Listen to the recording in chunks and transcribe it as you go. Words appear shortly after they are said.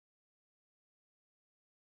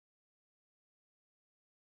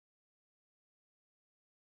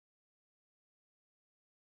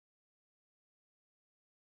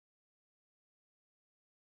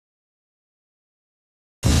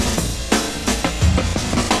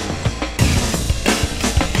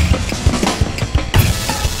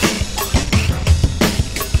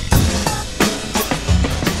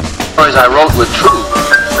stories I wrote were true,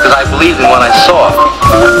 because I believed in what I saw.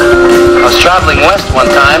 I was traveling west one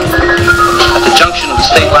time, at the junction of the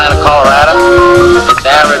state line of Colorado, the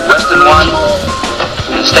arid western one,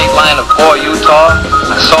 and the state line of Poor Utah.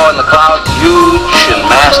 I saw in the clouds, huge and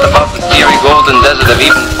massed above the fiery golden desert of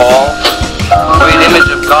even fall, the great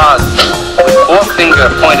image of God, with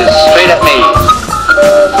forefinger pointed straight at me,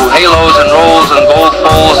 through halos and rolls and gold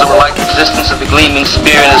folds that were like the existence of the gleaming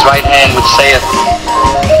spear in his right hand, which saith,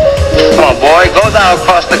 "Come on, boy, go thou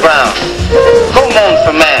across the ground. Go moan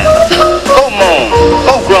for man. Go moan.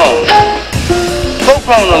 Go groan. Go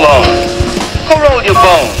groan alone. Go roll your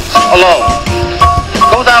bones alone.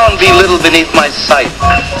 Go thou and be little beneath my sight.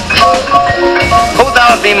 Go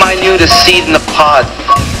thou and be minute as seed in the pod.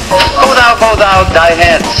 Go thou, die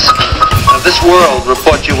hence. And of this world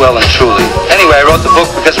report you well and truly." Anyway, I wrote the book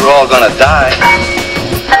because we're all gonna die.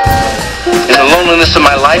 In the loneliness of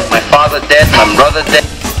my life, my father dead, my brother dead.